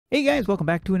Hey guys, welcome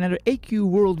back to another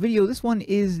AQWorld video. This one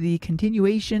is the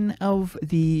continuation of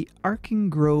the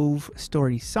Arcangrove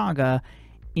story saga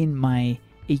in my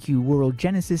AQWorld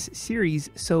Genesis series.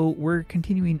 So we're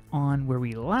continuing on where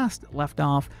we last left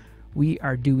off. We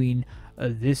are doing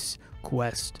this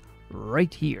quest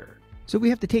right here. So we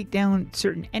have to take down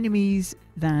certain enemies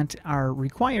that are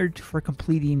required for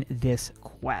completing this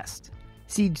quest.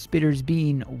 Seed Spitters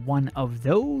being one of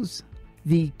those.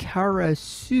 The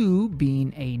Karasu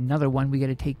being another one we got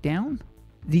to take down.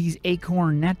 These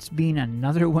acorn nets being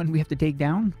another one we have to take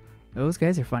down. Those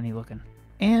guys are funny looking.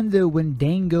 And the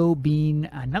Wendango being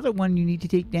another one you need to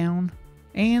take down.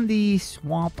 And the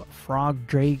swamp frog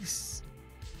drakes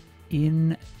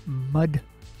in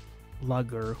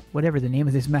Mudlug, or whatever the name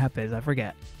of this map is, I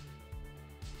forget.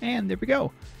 And there we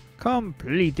go.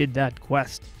 Completed that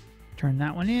quest. Turn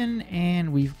that one in,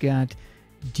 and we've got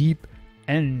Deep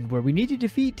End, where we need to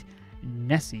defeat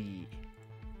Nessie.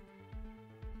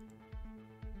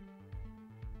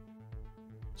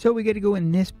 So we got to go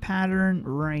in this pattern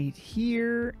right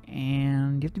here,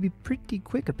 and you have to be pretty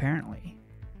quick apparently.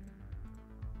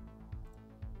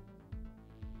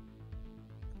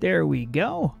 There we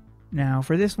go. Now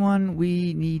for this one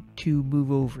we need to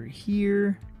move over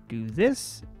here, do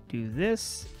this,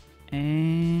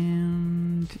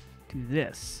 and do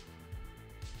this,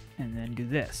 and then do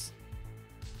this.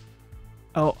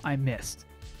 Oh, I missed.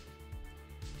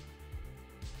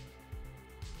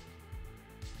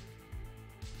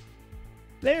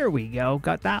 There we go.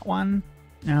 Got that one.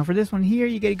 Now for this one here,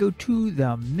 you got to go to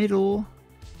the middle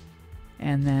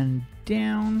and then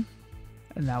down.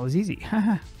 And that was easy.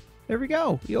 There we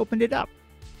go. We opened it up.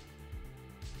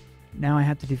 Now I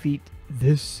have to defeat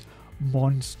this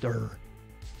monster.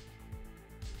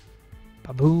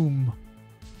 Ba-boom.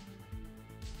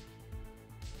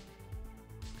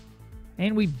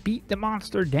 And we beat the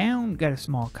monster down. Got a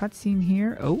small cutscene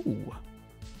here. Oh.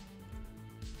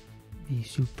 The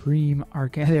Supreme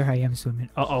Arcangrove. There I am swimming.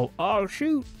 Uh-oh. Oh,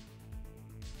 shoot.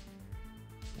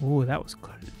 Oh, that was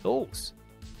close.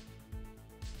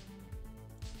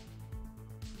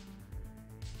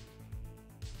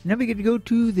 Now we get to go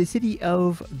to the city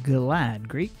of Galad.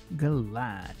 Great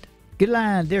Galad.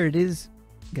 Galad, there it is.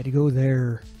 Got to go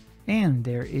there. And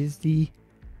there is the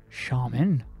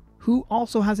shaman, who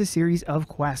also has a series of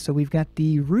quests. So we've got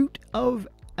the Root of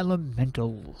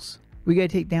Elementals. We got to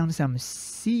take down some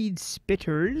Seed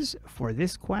Spitters for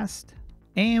this quest.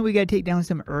 And we got to take down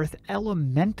some Earth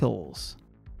Elementals.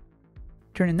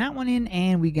 Turning that one in,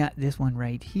 and we got this one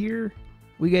right here.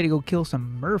 We got to go kill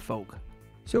some merfolk.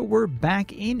 So we're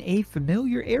back in a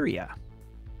familiar area.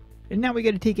 And now we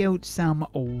got to take out some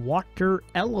water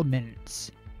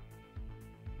elements.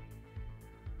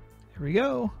 There we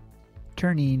go.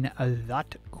 Turning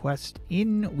that quest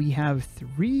in, we have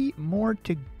 3 more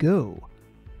to go.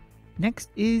 Next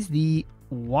is the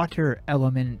water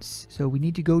elements, so we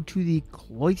need to go to the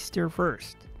cloister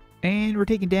first. And we're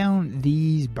taking down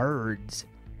these birds.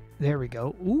 There we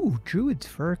go. Ooh, druid's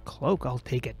fur cloak, I'll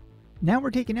take it. Now we're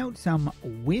taking out some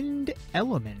wind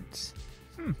elements.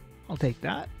 I'll take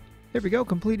that. There we go,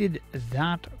 completed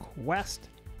that quest.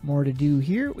 More to do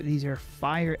here. These are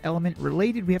fire element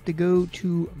related. We have to go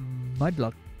to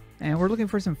Mudlug, and we're looking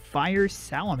for some fire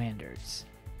salamanders.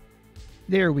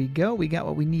 There we go. We got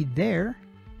what we need there.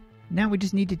 Now we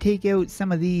just need to take out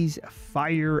some of these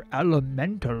fire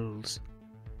elementals.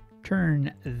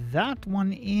 Turn that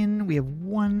one in. We have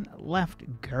one left.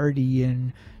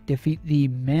 Guardian. Defeat the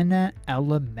Mana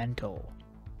Elemental.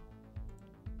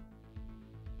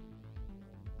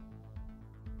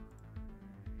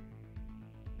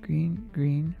 Green,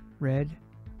 green, red,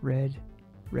 red,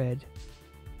 red,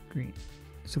 green.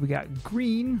 So we got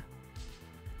green,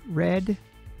 red,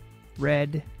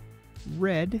 red,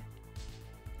 red,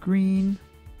 green,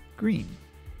 green.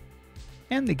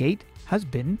 And the gate has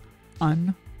been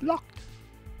unlocked.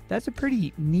 That's a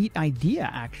pretty neat idea,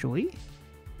 actually.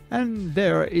 And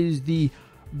there is the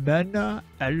Mana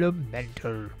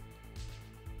Elemental.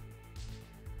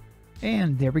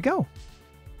 And there we go.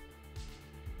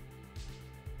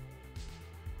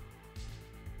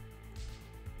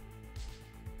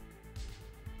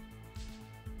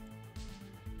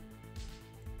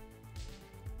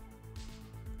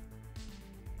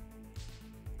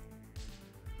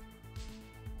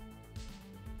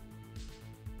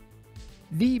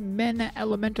 The Mana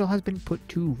Elemental has been put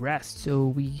to rest, so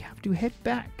we have to head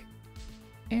back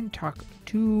and talk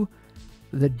to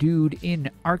the dude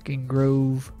in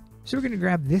Arcangrove. So we're going to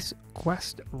grab this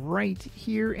quest right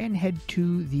here and head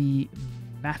to the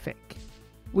Maffic,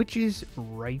 which is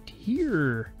right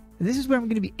here. This is where I'm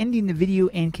going to be ending the video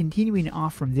and continuing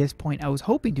off from this point. I was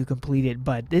hoping to complete it,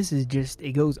 but this is just,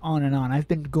 it goes on and on. I've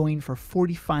been going for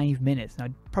 45 minutes. Now,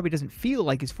 it probably doesn't feel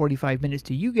like it's 45 minutes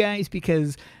to you guys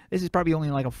because this is probably only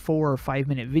like a 4 or 5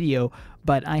 minute video,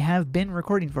 but I have been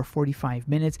recording for 45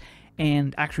 minutes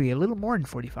and actually a little more than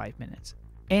 45 minutes.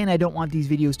 And I don't want these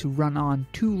videos to run on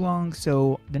too long,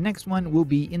 so the next one will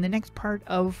be in the next part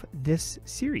of this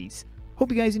series. Hope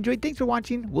you guys enjoyed. Thanks for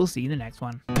watching. We'll see you in the next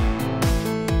one.